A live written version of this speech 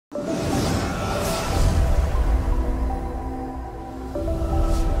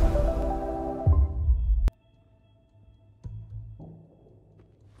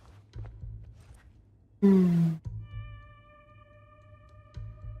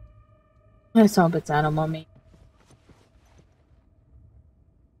Let's hope it's animal meat.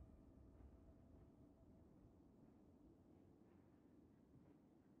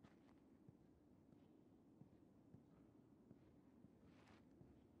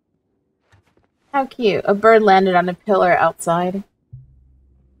 How cute. A bird landed on a pillar outside.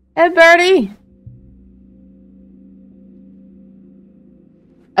 Hey, birdie!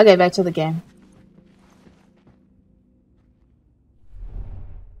 Okay, back to the game.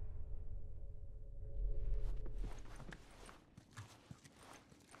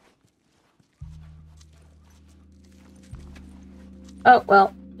 Oh,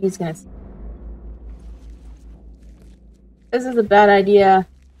 well, he's gonna... This is a bad idea.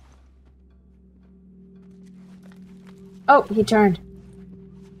 Oh, he turned.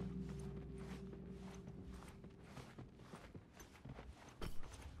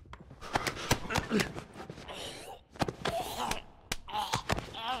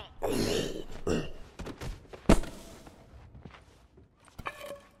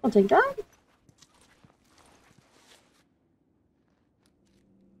 I'll take that.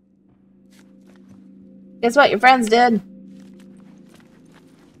 Guess what? Your friends did.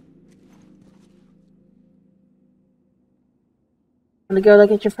 Wanna go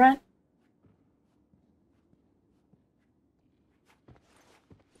look at your friend?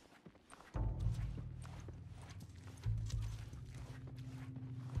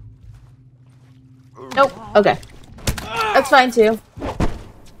 Nope. Okay. That's fine too.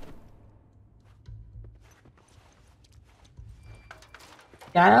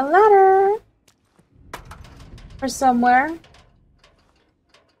 Got a ladder. Or somewhere.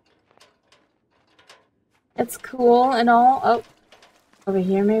 It's cool and all. Oh. Over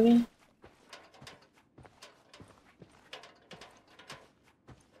here, maybe?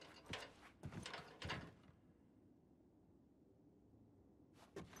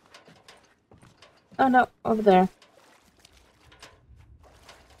 Oh no, over there.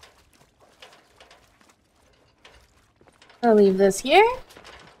 I'll leave this here.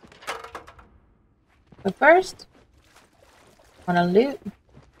 But first, I wanna loot.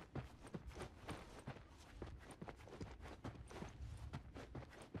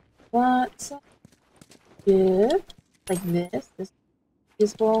 What's good? Like this. This is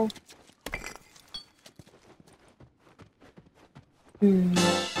useful. Loot.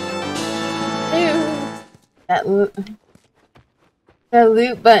 That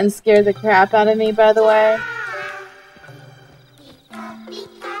loot button scared the crap out of me, by the way.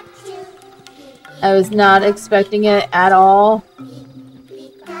 I was not expecting it at all.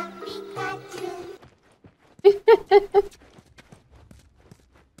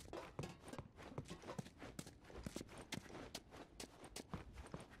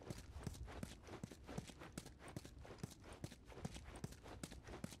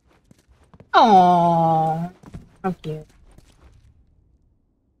 Aww, how cute.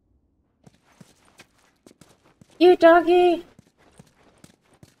 You doggy!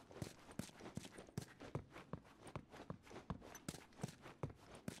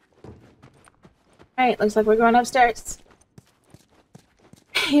 Alright, looks like we're going upstairs.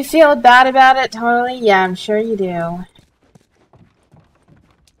 You feel bad about it? Totally? Yeah, I'm sure you do.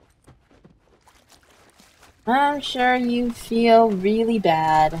 I'm sure you feel really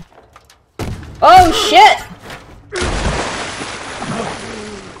bad. Oh, shit!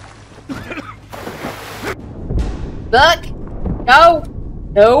 Buck! No!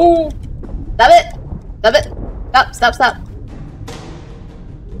 No! Stop it! Stop it! Stop, stop, stop!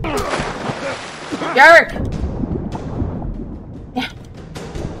 Jerk! Yeah.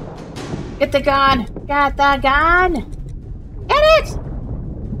 Get the gun! Get the gun! Get it!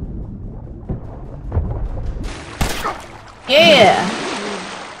 Yeah!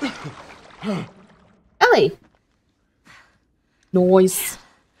 Ellie! Noise.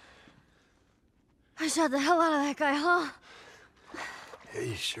 I shot the hell out of that guy, huh? Yeah,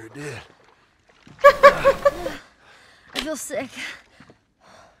 you sure did. I feel sick.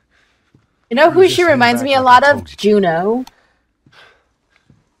 You know who she reminds me a lot of? Juno.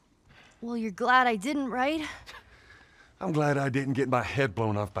 Well, you're glad I didn't, right? I'm glad I didn't get my head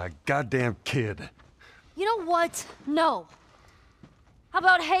blown off by a goddamn kid. You know what? No. How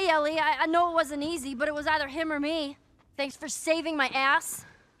about, hey, Ellie, I know it wasn't easy, but it was either him or me. Thanks for saving my ass.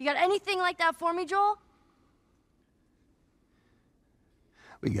 You got anything like that for me, Joel?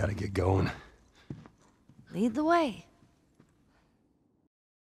 We gotta get going. Lead the way.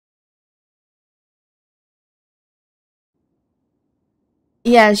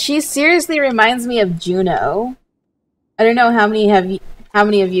 Yeah, she seriously reminds me of Juno. I don't know how many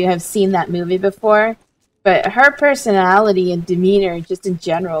of you have seen that movie before, But her personality and demeanor, just in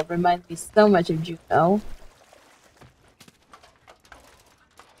general, reminds me so much of Juno.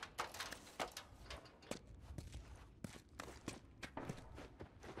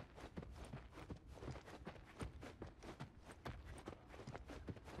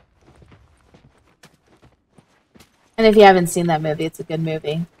 And if you haven't seen that movie, it's a good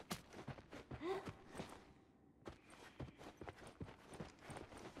movie.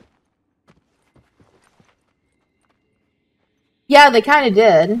 Yeah, they kind of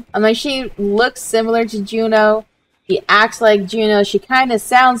did. I'm like, she looks similar to Juno. She acts like Juno. She kind of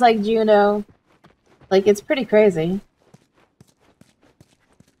sounds like Juno. Like, it's pretty crazy.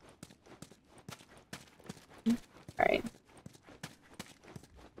 Alright.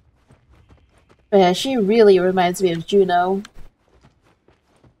 But yeah, she really reminds me of Juno.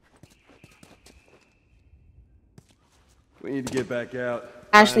 We need to get back out.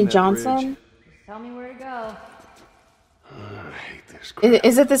 Ashley Johnson? Tell me where to go. I hate this crap.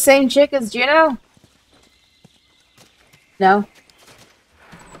 Is it the same chick as Juno? No?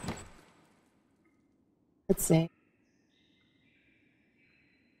 Let's see.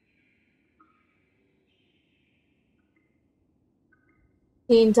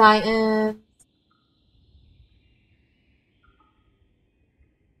 Teen Titans.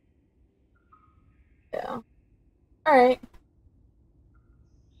 Yeah. Alright.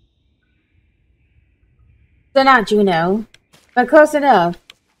 So not Juno, but close enough.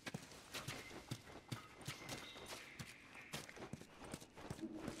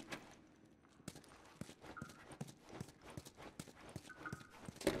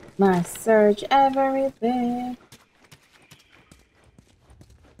 Must search everything.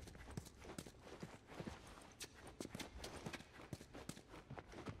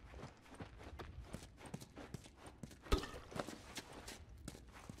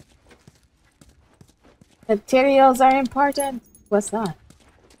 Materials are important. What's that?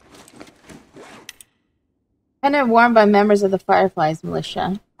 Pennant worn by members of the Fireflies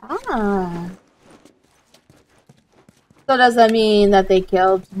militia. Ah. So does that mean that they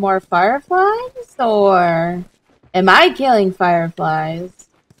killed more Fireflies? Or am I killing Fireflies?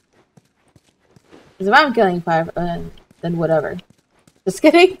 Because if I'm killing Fireflies, then whatever. Just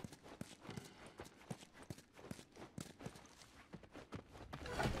kidding.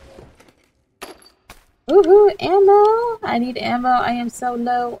 Woohoo, ammo! I need ammo. I am so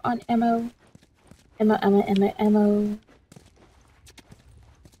low on ammo. Ammo.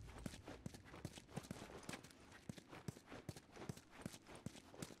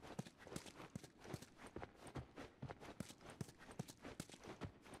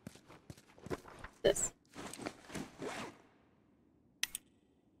 This.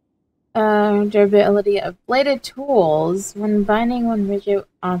 Durability of bladed tools when binding one rigid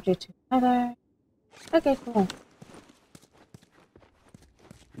object to another. Okay, cool.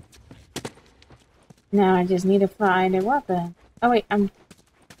 Now I just need to find a weapon. Oh wait,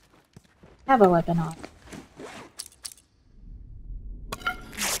 have a weapon on.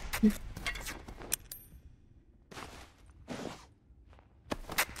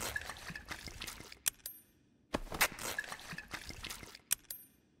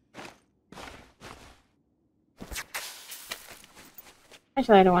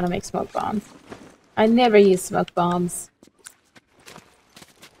 Actually, I don't want to make smoke bombs. I never use smoke bombs.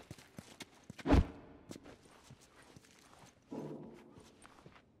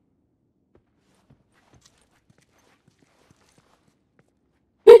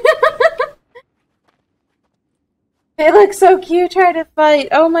 They look so cute trying to fight.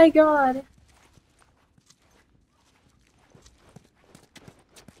 Oh my god.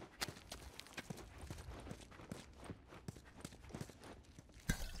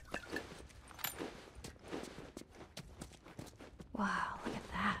 Wow, look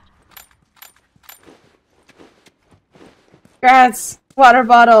at that. Congrats, water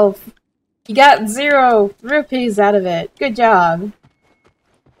bottle. You got 0 rupees out of it. Good job.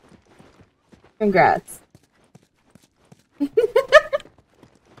 Congrats.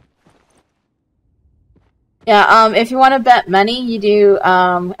 Yeah, if you want to bet money, you do,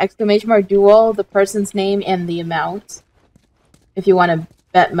 exclamation mark duel, the person's name, and the amount. If you want to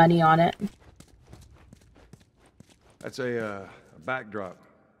bet money on it. That's a backdrop.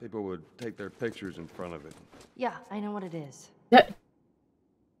 People would take their pictures in front of it. Yeah, I know what it is. Okay,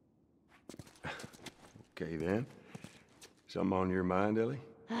 then. Something on your mind, Ellie?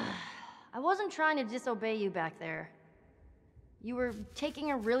 I wasn't trying to disobey you back there. You were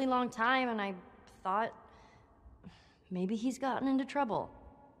taking a really long time, and I thought maybe he's gotten into trouble.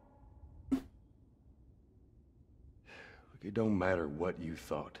 Look, it don't matter what you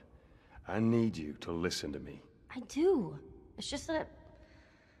thought. I need you to listen to me. I do. It's just that...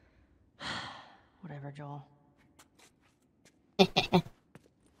 Whatever, Joel. It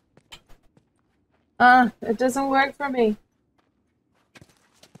doesn't work for me.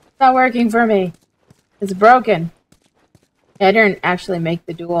 It's not working for me. It's broken. I didn't actually make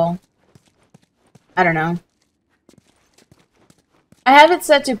the duel. I don't know. I have it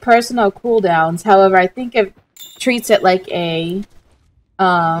set to personal cooldowns, however, I think it treats it like a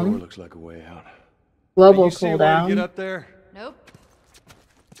Door looks like a way out. global You see a way to cooldown. get up there? Nope.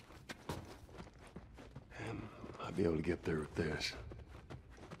 I'll be able to get there with this.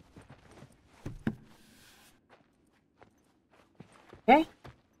 Okay.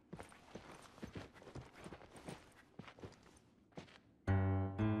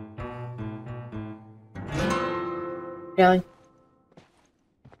 Really?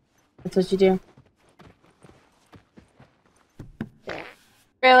 That's what you do?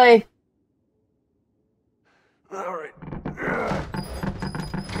 Really? All right.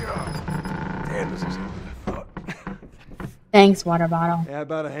 Damn, this is harder than I thought. Thanks, water bottle. How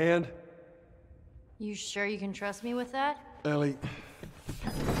about a hand? You sure you can trust me with that? Ellie,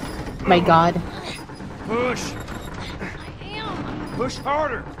 My god. push! I am. Push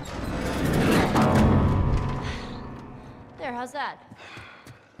harder! There, how's that?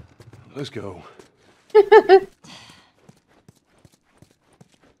 Let's go.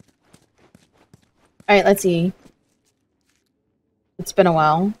 Alright, let's see. It's been a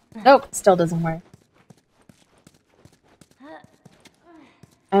while. Nope, it still doesn't work.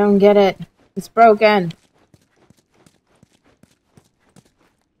 I don't get it. It's broken.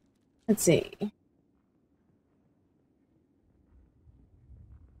 Let's see.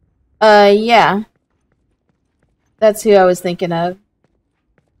 Yeah. That's who I was thinking of.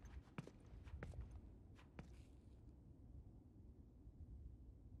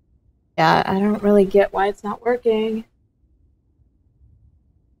 Yeah, I don't really get why it's not working.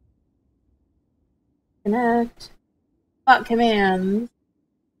 Connect. Bot commands.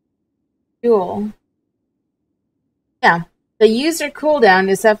 Duel. Yeah. The user cooldown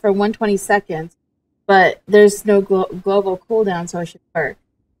is set for 120 seconds, but there's no global cooldown, so it should work.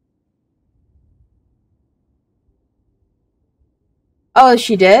 Oh,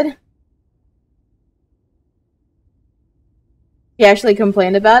 she did? She actually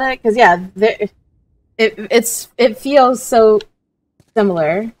complained about it? Because, yeah, it feels so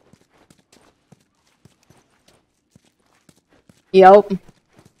similar. Yep.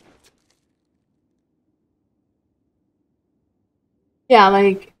 Yeah,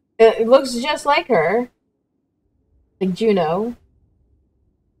 like, it looks just like her. Like Juno.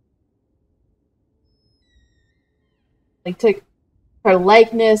 Like, took her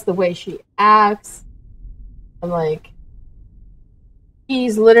likeness, the way she acts. And, like,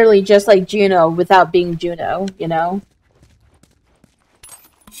 she's literally just like Juno without being Juno, you know?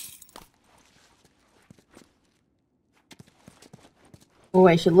 The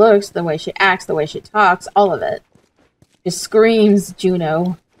way she looks, the way she acts, the way she talks, all of it. Just screams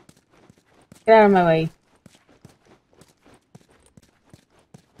Juno. Get out of my way.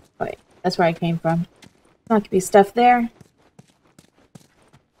 Wait, that's where I came from. Not could be stuff there.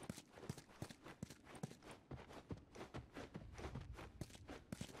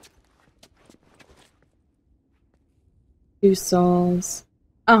 Two souls.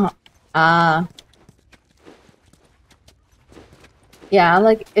 Yeah,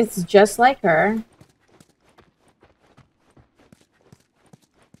 like, it's just like her.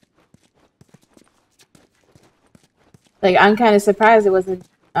 Like, I'm kind of surprised it wasn't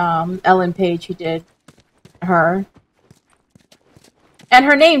Ellen Page who did her. And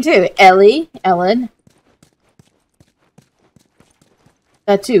her name, too. Ellie. Ellen.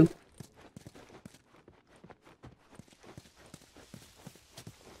 That, too.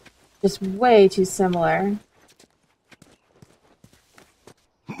 Just way too similar.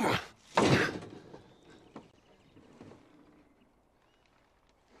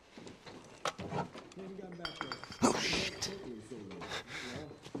 Oh, shit.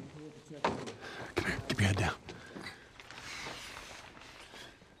 Come here, keep your head down.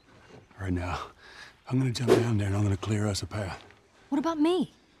 Right now, I'm gonna jump down there and I'm gonna clear us a path. What about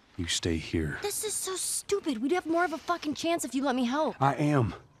me? You stay here. This is so stupid. We'd have more of a fucking chance if you let me help. I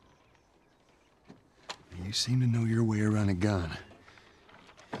am. You seem to know your way around a gun.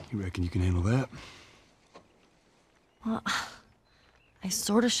 You reckon you can handle that? Well, I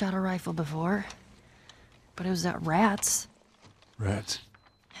sort of shot a rifle before, but it was at rats Rats.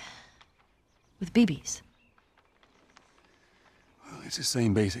 with BBs. Well, it's the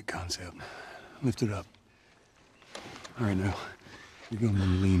same basic concept. Lift it up. All right, now, You're gonna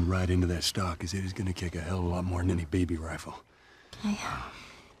want to lean right into that stock, because it is gonna kick a hell of a lot more than any baby rifle. Okay.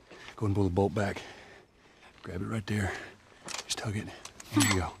 Go and pull the bolt back. Grab it right there. Just tug it.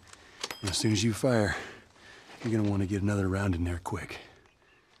 There you go. And as soon as you fire, you're gonna want to get another round in there quick.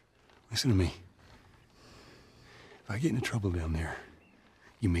 Listen to me. If I get into trouble down there,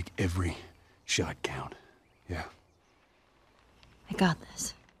 you make every shot count. Yeah? I got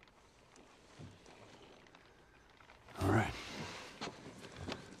this. All right.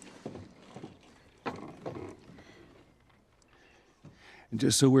 And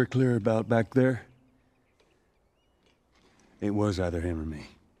just so we're clear about back there, it was either him or me.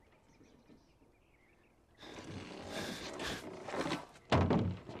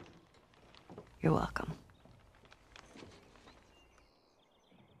 You're welcome.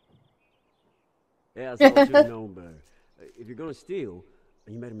 Yeah, that's all I should have known better. If you're gonna steal,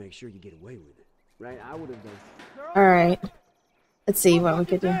 you better make sure you get away with it. Right? I would have done. Alright. Let's see what we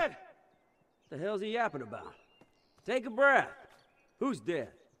could do. What the hell's he yapping about? Take a breath. Who's dead?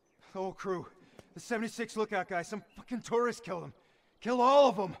 The whole crew. The 76 lookout guy. Some fucking tourist killed him. Kill all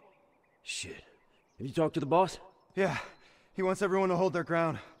of them. Shit. Have you talked to the boss? Yeah. He wants everyone to hold their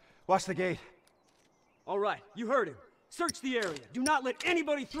ground. Watch the gate. All right, you heard him. Search the area. Do not let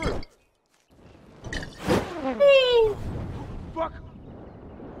anybody through. Fuck.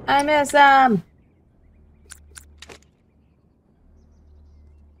 I miss him.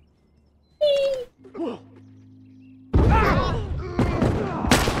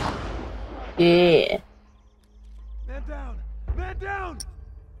 Yeah. Man down! Man down!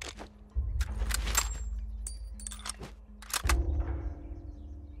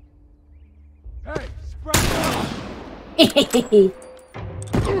 Hey, spread out!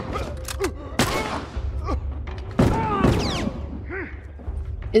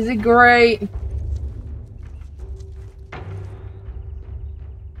 Is it great?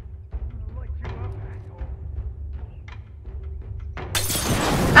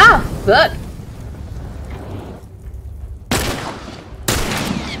 Ah, fuck.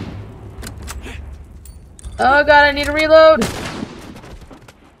 Oh god, I need to reload.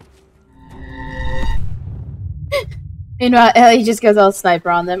 Meanwhile, Ellie just goes all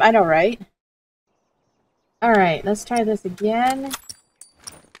sniper on them. I know, right? Alright, let's try this again.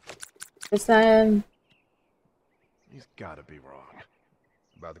 This time... He's gotta be wrong.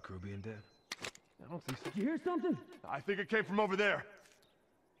 About the crew being dead? I don't think so. Did you hear something? I think it came from over there.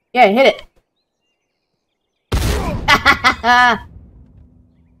 Yeah, hit it.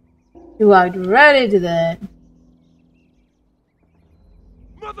 You walked right into that.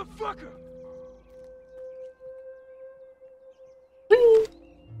 Motherfucker! Whee!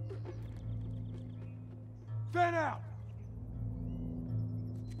 Fan out!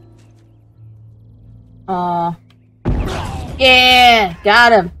 Aw. Yeah,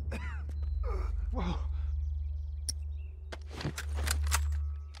 got him. Whoa.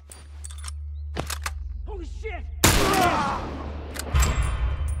 Holy shit!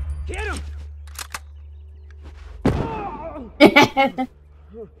 Get him!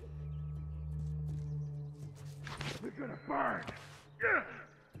 We're gonna burn! Yeah.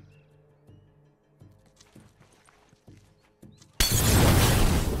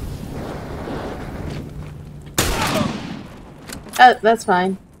 That's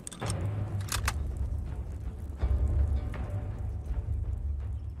fine.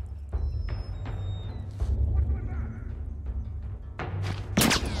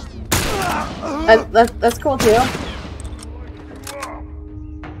 That's cool too.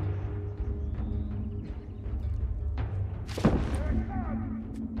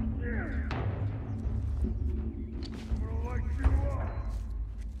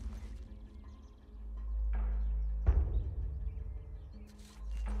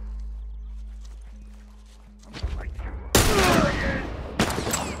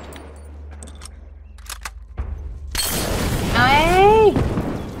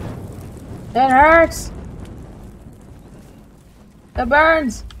 That hurts. It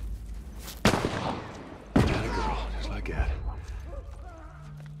burns. Girl, just like that.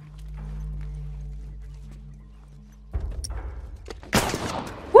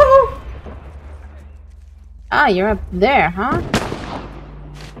 Woohoo! Ah, you're up there, huh?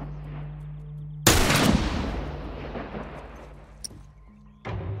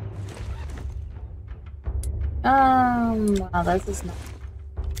 Well, this is not.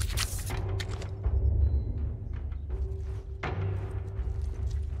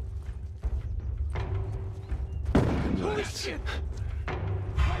 Holy shit!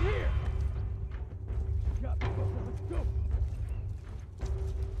 Right here! Yeah, let's go!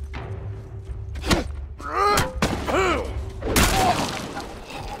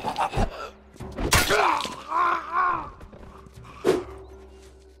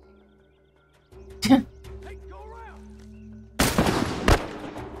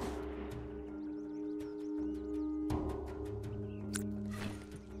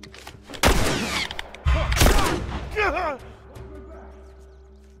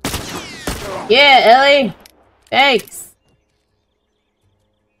 Yeah, Ellie. Thanks.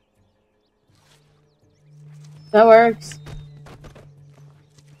 That works.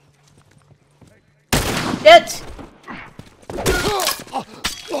 Shit!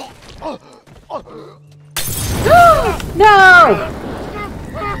 No!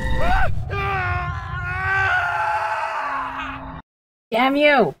 Damn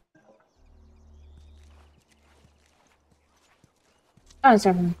you! Oh, it's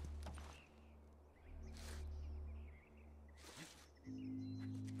happening.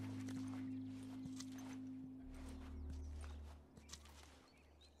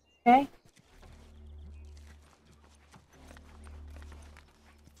 Okay.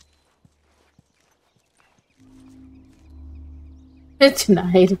 It's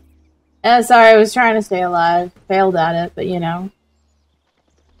denied. Sorry, I was trying to stay alive. Failed at it, but you know.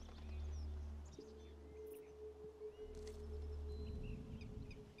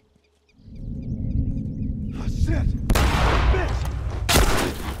 Oh, shit! Bitch!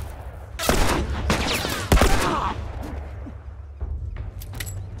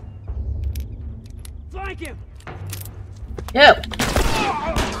 Flank him! Yep.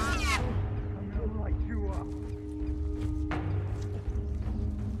 I'm gonna light you up.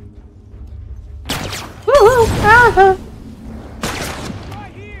 Woohoo! Ah!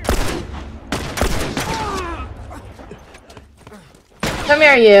 Right here! Come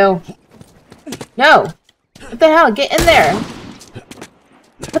here, you. No. What the hell? Get in there.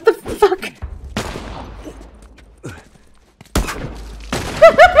 What the fuck?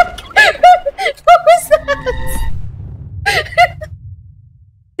 What was that?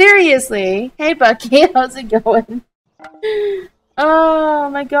 Seriously. Hey, Bucky. How's it going? Oh,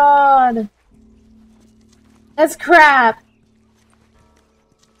 my God. That's crap.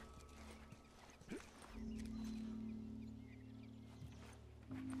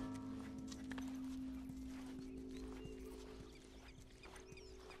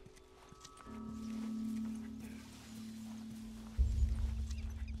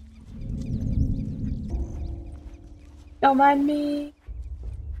 Don't mind me.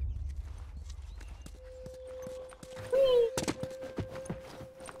 Whee!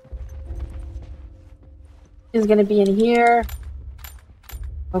 Is gonna be in here.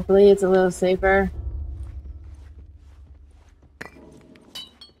 Hopefully it's a little safer.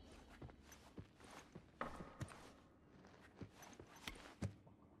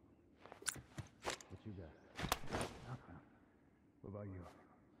 What you got? Nothing. What about you?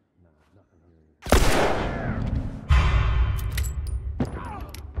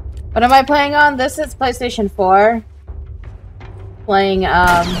 What am I playing on? This is PlayStation 4. Playing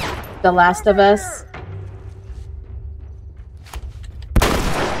The Last of Us.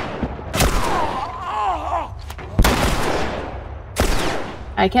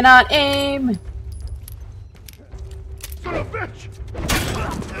 I cannot aim. Son of a bitch!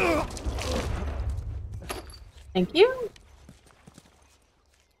 Thank you.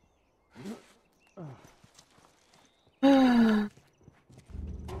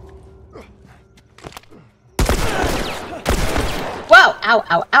 Whoa! Ow,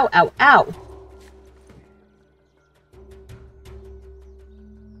 ow, ow, ow, ow.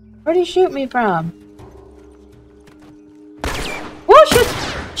 Where'd he shoot me from? Oh, shit!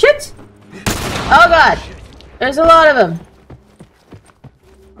 Shit! Oh, God. There's a lot of them.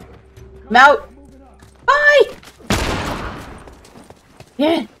 I'm out. Bye!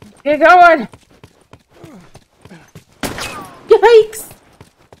 Yeah, get going. Yikes!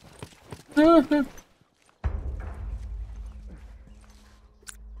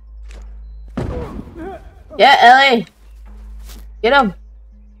 Yeah, Ellie. Get him.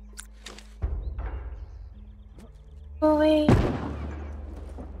 Bully.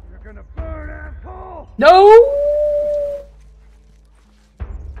 You're gonna burn, asshole! No!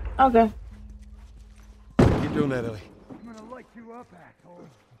 Okay. Keep doing that, Ellie. I'm gonna light you up, asshole.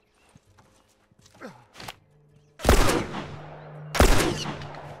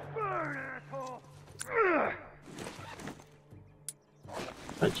 Burn, asshole!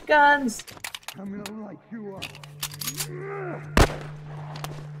 Switch guns. I'm gonna light you up.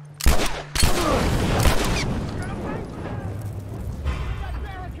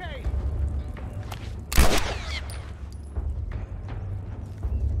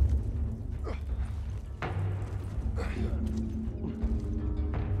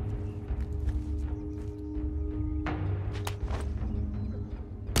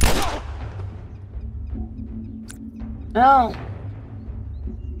 Oh.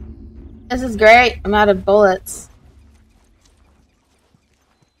 This is great. I'm out of bullets.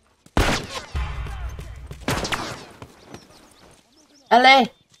 Ellie!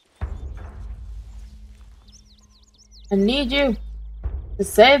 I need you to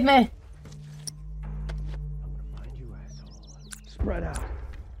save me. Find you, asshole. Spread out.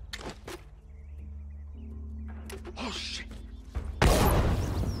 Oh, shit.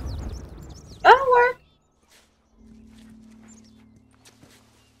 That'll work.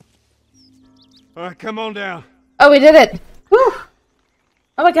 All right, come on down. Oh, we did it. Whew.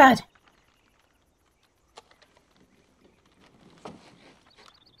 Oh my god.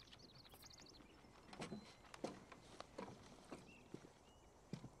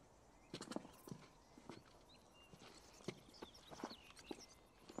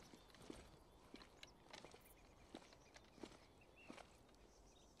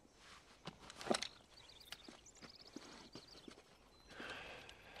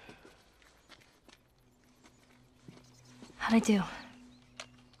 How'd I do?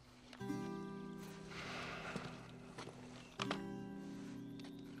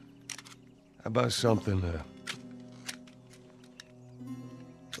 How about something a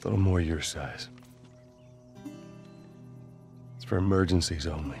little more your size? It's for emergencies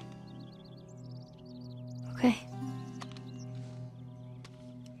only. Okay.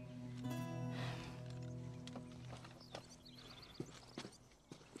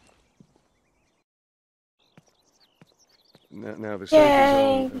 Now the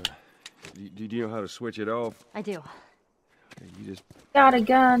Yay. circuit's on. Do you know how to switch it off? I do. Okay, Got a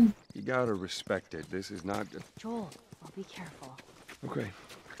gun. you gotta respect it. This is not. Joel, I'll be careful. Okay.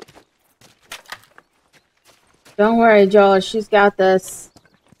 Don't worry, Joel. She's got this.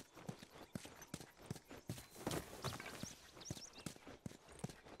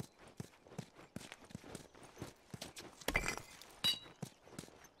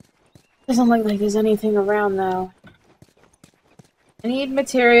 Doesn't look like there's anything around, though. I need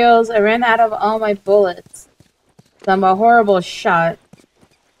materials. I ran out of all my bullets. So I'm a horrible shot.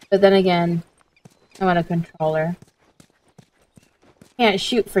 But then again, I'm on a controller. Can't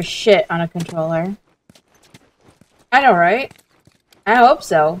shoot for shit on a controller. I know, right? I hope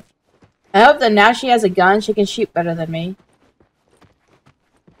so. I hope that now she has a gun, she can shoot better than me.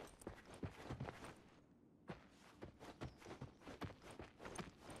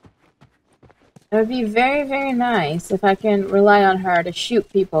 It would be very, very nice if I can rely on her to shoot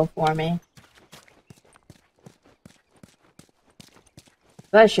people for me.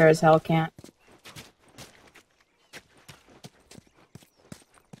 But I sure as hell can't.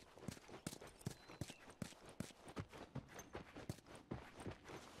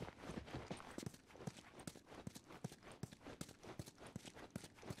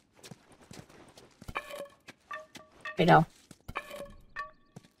 I know.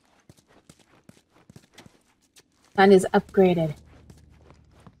 Mine is upgraded.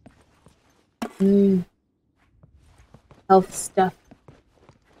 Health stuff.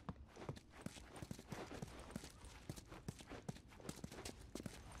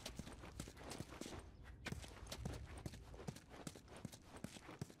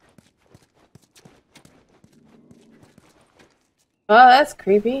 Oh, that's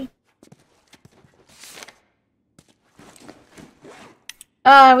creepy.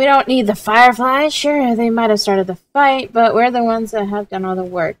 We don't need the Fireflies. Sure, they might have started the fight, but we're the ones that have done all the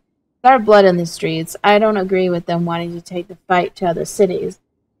work. There's our blood in the streets. I don't agree with them wanting to take the fight to other cities.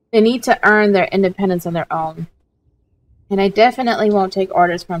 They need to earn their independence on their own. And I definitely won't take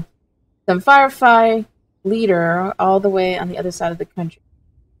orders from some Firefly leader all the way on the other side of the country.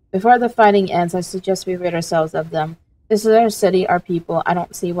 Before the fighting ends, I suggest we rid ourselves of them. This is our city, our people. I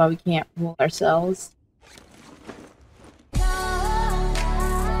don't see why we can't rule ourselves.